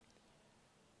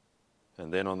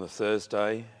And then on the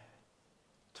Thursday,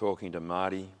 talking to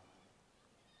Marty,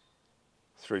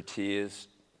 through tears,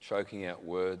 choking out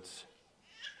words,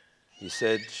 he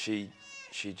said she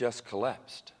just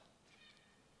collapsed.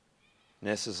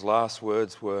 Nessa's last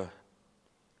words were,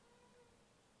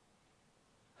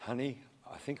 "Honey,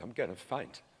 I think I'm going to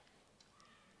faint."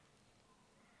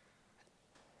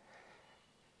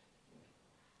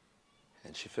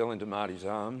 And she fell into Marty's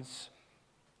arms,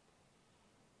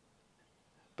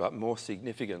 but more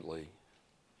significantly,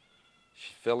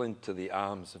 she fell into the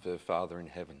arms of her Father in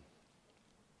heaven.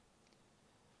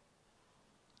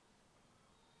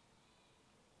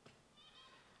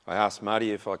 I asked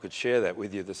Marty if I could share that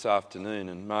with you this afternoon,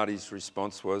 and Marty's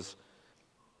response was,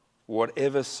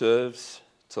 "Whatever serves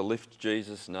to lift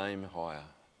Jesus' name higher."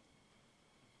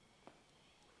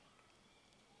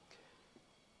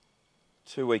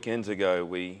 Two weekends ago,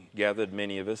 we gathered,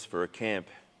 many of us, for a camp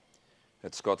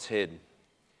at Scott's Head,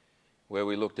 where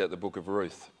we looked at the book of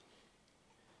Ruth.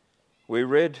 We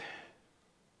read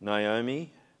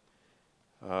Naomi,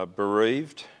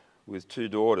 bereaved with two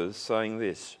daughters, saying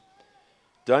this,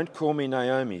 "Don't call me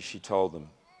Naomi," she told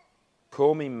them.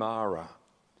 "Call me Mara,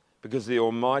 because the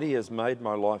Almighty has made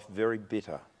my life very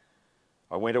bitter.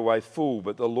 I went away full,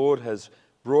 but the Lord has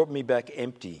brought me back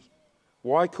empty.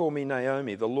 Why call me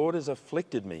Naomi? The Lord has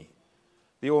afflicted me.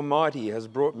 The Almighty has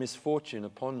brought misfortune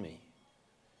upon me."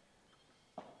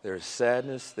 There is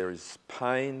sadness, there is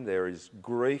pain, there is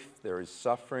grief, there is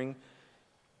suffering.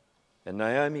 And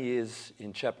Naomi is,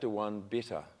 in chapter 1,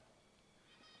 bitter.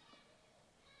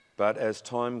 But as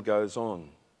time goes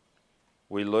on,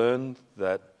 we learn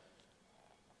that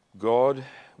God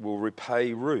will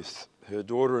repay Ruth, her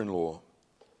daughter-in-law,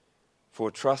 for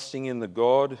trusting in the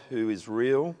God who is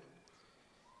real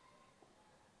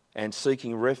and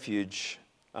seeking refuge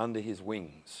under his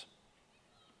wings.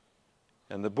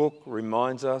 And the book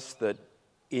reminds us that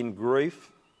in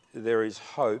grief there is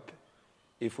hope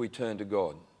if we turn to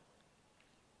God.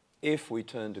 If we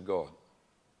turn to God.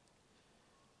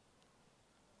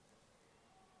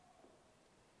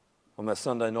 On that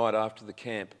Sunday night after the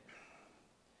camp,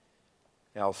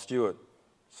 Al Stewart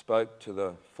spoke to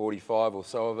the 45 or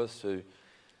so of us who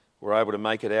were able to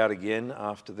make it out again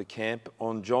after the camp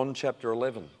on John chapter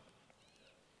 11.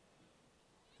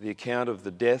 The account of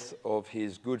the death of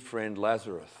his good friend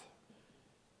Lazarus.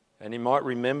 And you might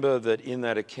remember that in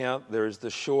that account there is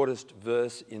the shortest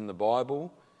verse in the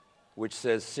Bible, which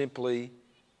says simply,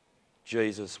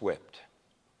 Jesus wept.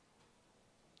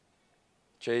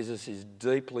 Jesus is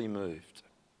deeply moved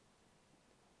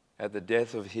at the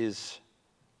death of his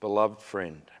beloved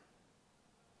friend.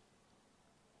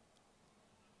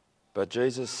 But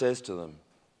Jesus says to them,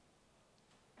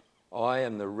 "I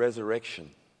am the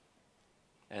resurrection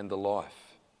and the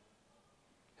life.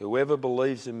 Whoever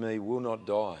believes in me will not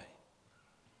die."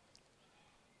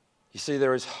 You see,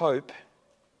 there is hope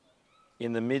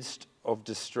in the midst of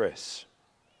distress.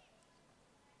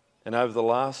 And over the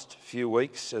last few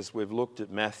weeks, as we've looked at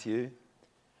Matthew,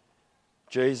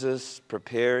 Jesus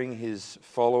preparing his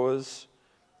followers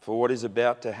for what is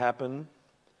about to happen,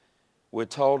 we're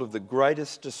told of the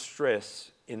greatest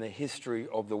distress in the history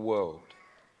of the world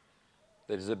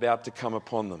that is about to come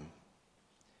upon them.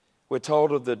 We're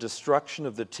told of the destruction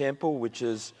of the temple, which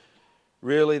is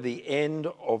really the end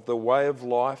of the way of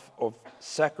life of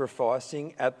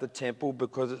sacrificing at the temple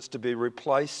because it's to be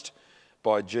replaced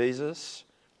by Jesus.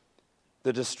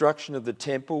 The destruction of the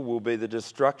temple will be the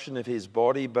destruction of his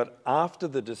body, but after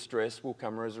the distress will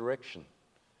come resurrection.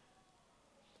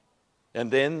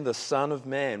 And then the Son of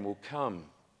Man will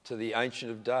come to the Ancient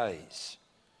of Days.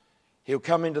 He'll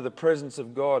come into the presence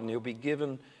of God and he'll be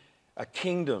given a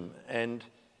kingdom, and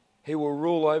he will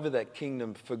rule over that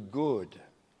kingdom for good.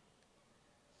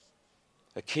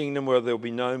 A kingdom where there'll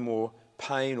be no more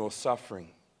pain or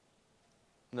suffering,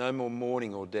 no more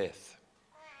mourning or death,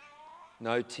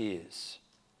 no tears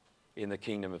in the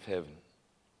kingdom of heaven.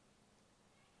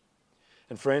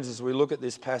 And friends, as we look at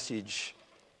this passage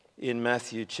in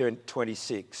Matthew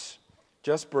 26,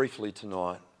 just briefly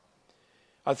tonight,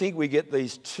 I think we get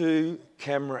these two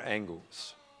camera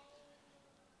angles.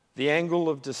 The angle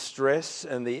of distress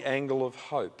and the angle of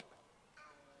hope.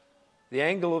 The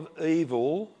angle of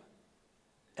evil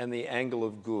and the angle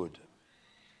of good.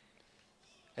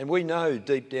 And we know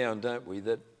deep down, don't we,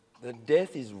 that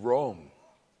death is wrong.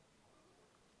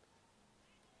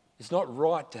 It's not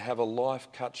right to have a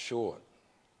life cut short.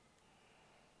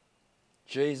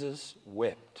 Jesus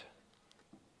wept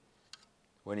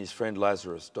when his friend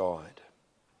Lazarus died.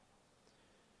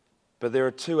 But there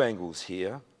are two angles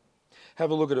here.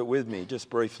 Have a look at it with me, just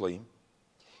briefly.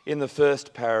 In the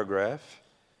first paragraph,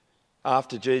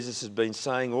 after Jesus had been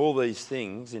saying all these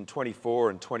things in 24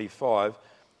 and 25,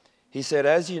 he said,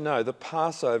 "As you know, the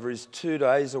Passover is 2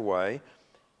 days away,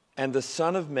 and the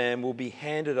Son of Man will be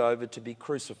handed over to be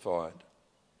crucified."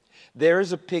 There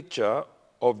is a picture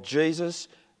of Jesus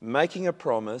making a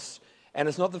promise, and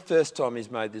it's not the first time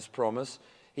he's made this promise.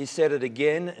 He said it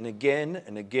again and again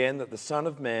and again, that the Son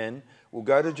of Man will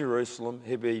go to Jerusalem,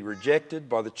 he'll be rejected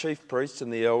by the chief priests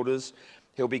and the elders,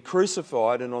 he'll be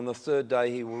crucified, and on the third day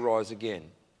he will rise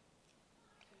again.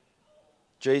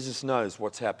 Jesus knows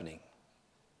what's happening.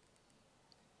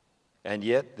 And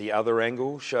yet the other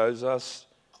angle shows us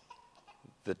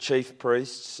the chief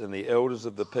priests and the elders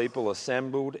of the people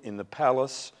assembled in the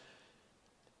palace,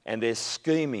 and they're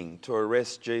scheming to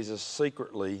arrest Jesus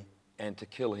secretly and to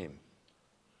kill him.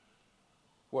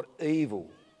 What evil,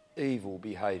 evil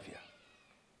behaviour.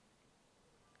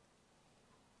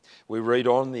 We read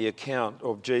on the account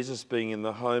of Jesus being in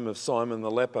the home of Simon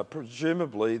the leper,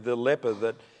 presumably the leper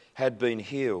that had been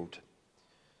healed.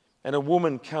 And a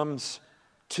woman comes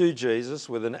to Jesus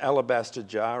with an alabaster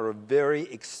jar of very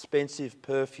expensive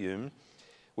perfume,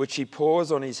 which she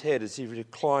pours on his head as he's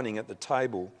reclining at the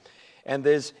table. And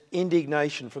there's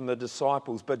indignation from the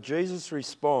disciples, but Jesus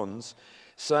responds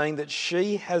saying that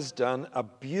she has done a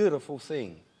beautiful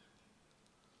thing.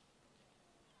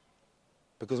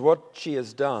 Because what she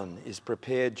has done is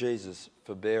prepared Jesus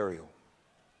for burial.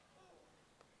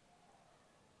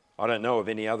 I don't know of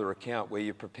any other account where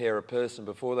you prepare a person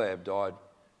before they have died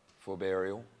for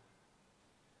burial.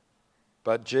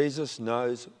 But Jesus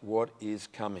knows what is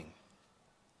coming.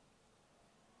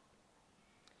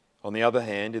 On the other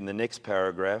hand, in the next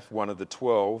paragraph, one of the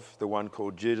 12, the one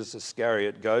called Judas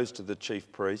Iscariot, goes to the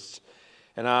chief priests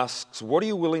and asks, "What are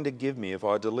you willing to give me if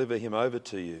I deliver him over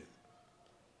to you?"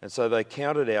 And so they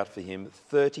counted out for him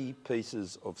 30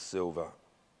 pieces of silver.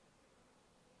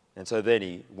 And so then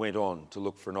he went on to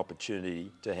look for an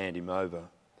opportunity to hand him over.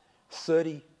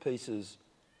 30 pieces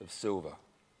of silver.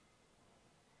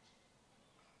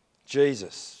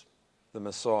 Jesus, the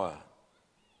Messiah,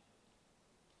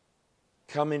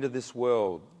 come into this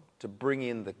world to bring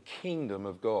in the kingdom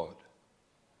of God,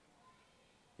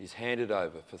 is handed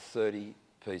over for 30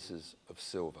 pieces of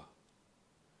silver.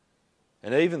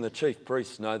 And even the chief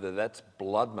priests know that that's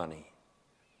blood money.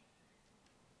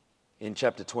 In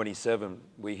chapter 27,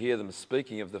 we hear them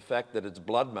speaking of the fact that it's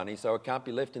blood money, so it can't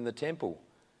be left in the temple.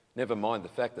 Never mind the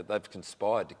fact that they've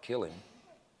conspired to kill him.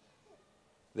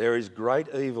 There is great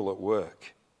evil at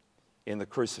work in the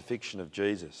crucifixion of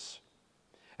Jesus.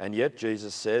 And yet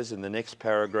Jesus says in the next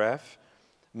paragraph,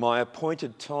 "My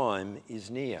appointed time is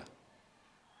near."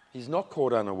 He's not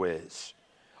caught unawares.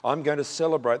 "I'm going to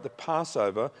celebrate the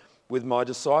Passover with my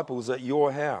disciples at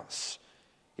your house,"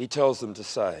 he tells them to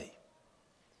say.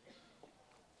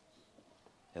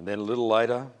 And then a little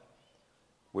later,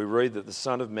 we read that the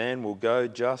Son of Man will go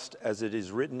just as it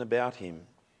is written about him.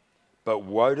 But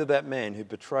woe to that man who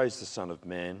betrays the Son of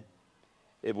Man.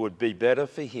 It would be better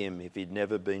for him if he'd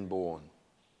never been born.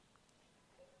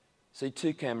 See,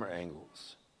 2 camera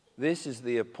angles. This is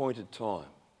the appointed time.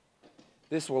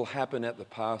 This will happen at the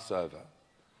Passover.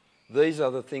 These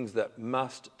are the things that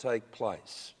must take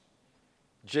place.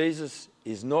 Jesus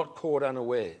is not caught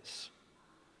unawares.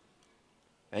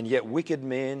 And yet wicked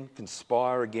men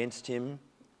conspire against him.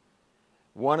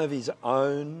 One of his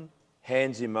own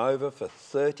hands him over for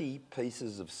 30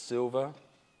 pieces of silver.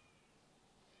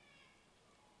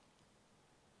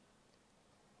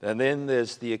 And then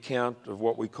there's the account of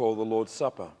what we call the Lord's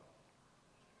Supper.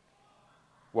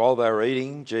 While they were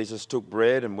eating, Jesus took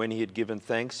bread, and when he had given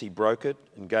thanks, he broke it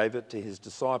and gave it to his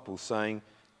disciples, saying,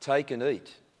 "Take and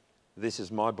eat. This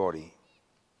is my body."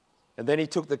 And then he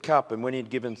took the cup, and when he had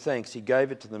given thanks, he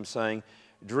gave it to them, saying,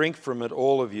 "Drink from it,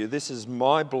 all of you. This is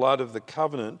my blood of the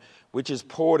covenant, which is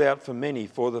poured out for many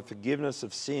for the forgiveness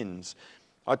of sins.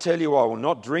 I tell you, I will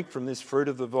not drink from this fruit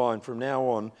of the vine from now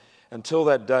on until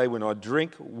that day when I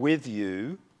drink with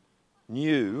you,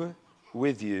 new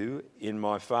with you in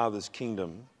my Father's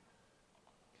kingdom."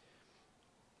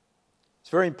 It's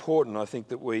very important, I think,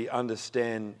 that we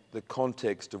understand the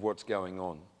context of what's going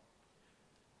on.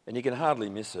 And you can hardly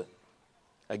miss it.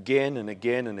 Again and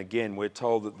again and again, we're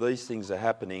told that these things are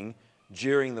happening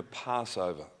during the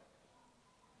Passover.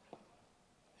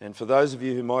 And for those of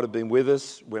you who might have been with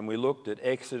us when we looked at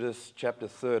Exodus chapter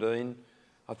 13,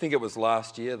 I think it was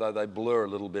last year, though they blur a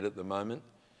little bit at the moment,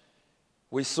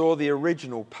 we saw the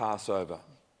original Passover.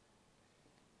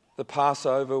 The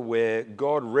Passover where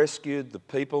God rescued the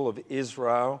people of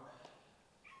Israel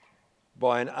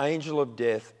by an angel of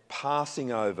death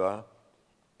passing over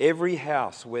every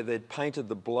house where they'd painted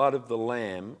the blood of the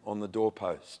lamb on the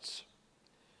doorposts.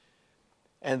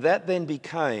 And that then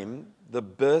became the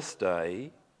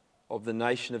birthday of the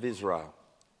nation of Israel.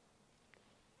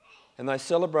 And they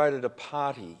celebrated a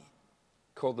party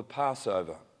called the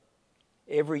Passover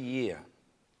every year.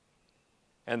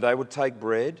 And they would take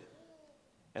bread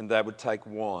and they would take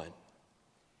wine.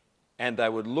 And they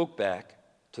would look back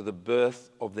to the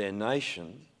birth of their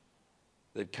nation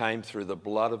that came through the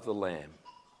blood of the Lamb.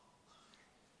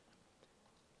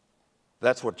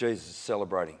 That's what Jesus is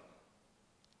celebrating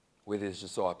with his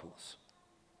disciples.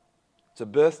 It's a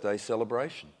birthday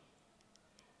celebration.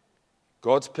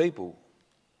 God's people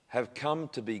have come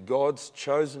to be God's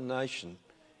chosen nation,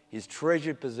 his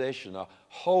treasured possession, a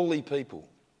holy people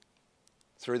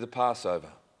through the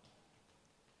Passover.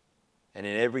 And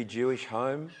in every Jewish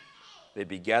home, they'd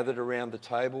be gathered around the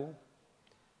table,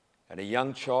 and a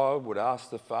young child would ask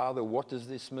the father, "What does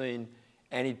this mean?"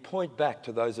 And he'd point back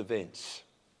to those events.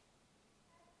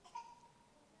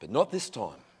 But not this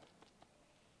time.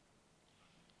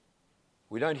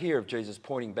 We don't hear of Jesus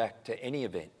pointing back to any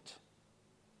event.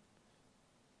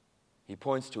 He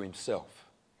points to himself.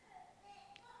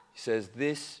 He says,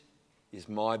 "This is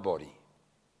my body.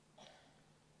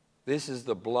 This is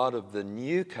the blood of the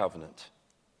new covenant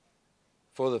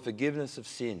for the forgiveness of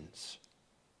sins."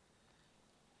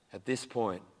 At this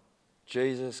point,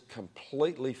 Jesus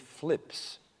completely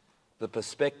flips the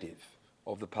perspective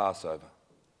of the Passover.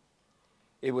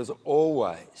 It was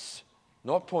always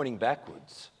not pointing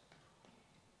backwards,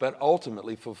 but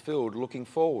ultimately fulfilled looking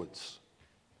forwards.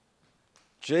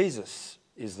 Jesus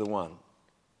is the one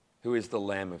who is the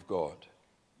Lamb of God.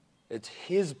 It's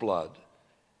his blood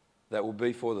that will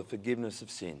be for the forgiveness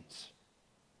of sins.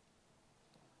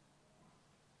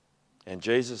 And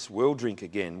Jesus will drink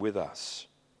again with us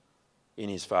in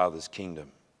his Father's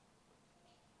kingdom.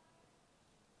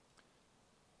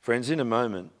 Friends, in a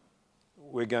moment,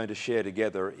 we're going to share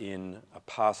together in a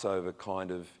Passover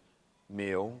kind of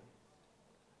meal,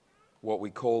 what we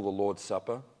call the Lord's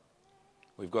Supper.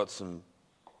 We've got some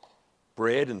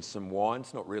bread and some wine.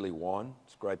 It's not really wine,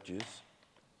 it's grape juice.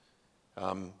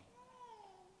 And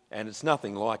it's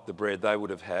nothing like the bread they would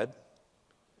have had.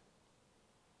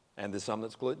 And there's some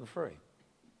that's gluten-free.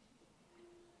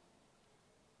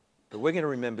 But we're going to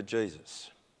remember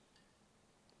Jesus.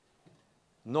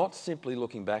 Not simply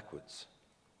looking backwards,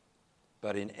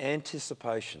 but in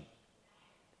anticipation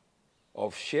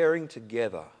of sharing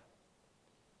together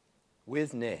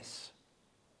with Ness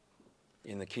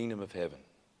in the kingdom of heaven.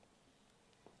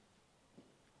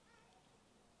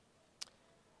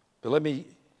 But let me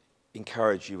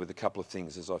encourage you with a couple of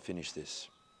things as I finish this.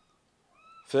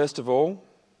 First of all,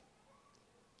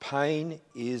 pain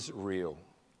is real.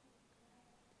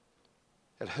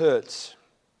 It hurts.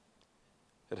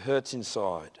 It hurts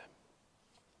inside.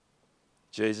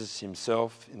 Jesus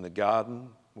himself in the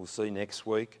garden, we'll see next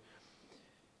week,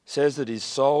 says that his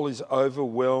soul is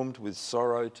overwhelmed with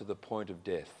sorrow to the point of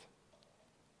death.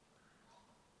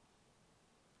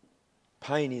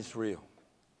 Pain is real.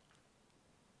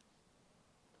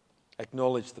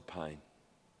 Acknowledge the pain.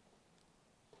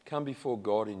 Come before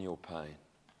God in your pain.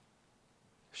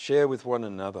 Share with one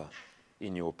another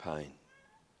in your pain.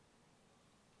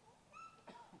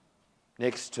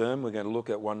 Next term, we're going to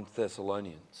look at 1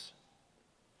 Thessalonians,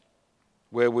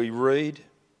 where we read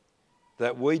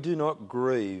that we do not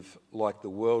grieve like the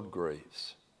world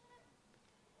grieves.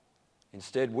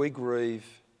 Instead, we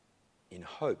grieve in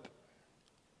hope.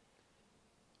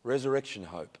 Resurrection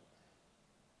hope.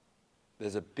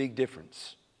 There's a big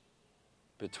difference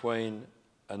between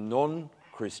a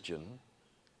non-Christian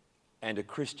and a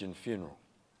Christian funeral.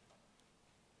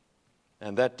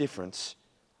 And that difference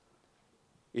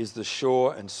is the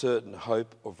sure and certain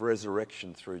hope of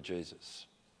resurrection through Jesus.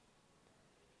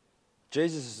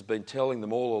 Jesus has been telling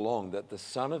them all along that the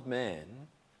Son of Man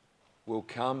will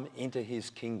come into his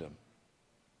kingdom.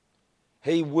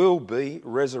 He will be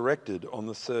resurrected on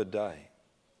the third day.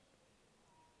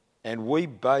 And we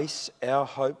base our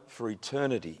hope for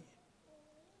eternity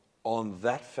on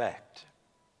that fact.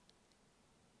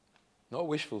 Not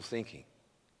wishful thinking,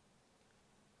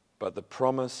 but the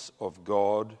promise of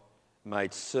God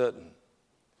made certain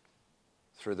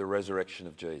through the resurrection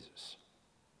of Jesus.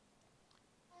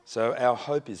 So our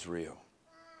hope is real.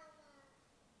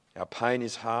 Our pain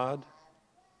is hard.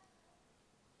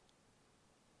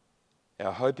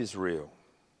 Our hope is real.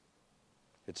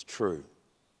 It's true.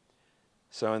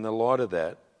 So in the light of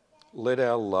that, let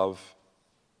our love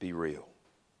be real.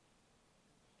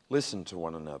 Listen to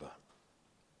one another.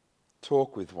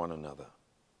 Talk with one another.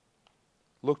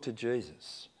 Look to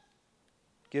Jesus.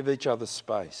 Give each other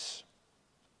space.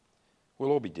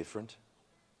 We'll all be different.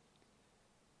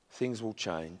 Things will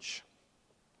change.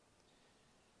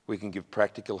 We can give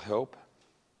practical help.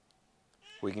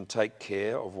 We can take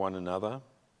care of one another.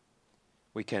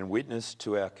 We can witness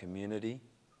to our community.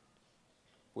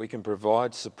 We can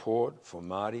provide support for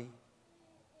Marty,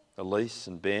 Elise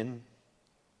and Ben,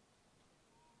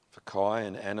 for Kai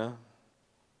and Anna,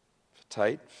 for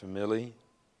Tate, for Millie,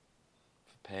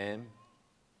 for Pam,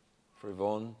 for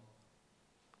Yvonne,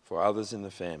 for others in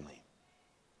the family.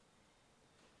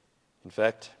 In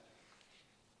fact,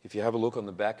 if you have a look on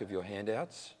the back of your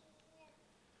handouts,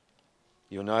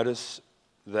 you'll notice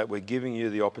that we're giving you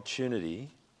the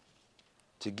opportunity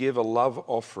to give a love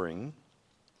offering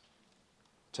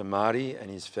to Marty and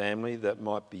his family that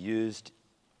might be used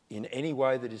in any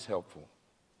way that is helpful.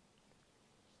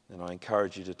 And I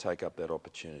encourage you to take up that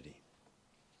opportunity.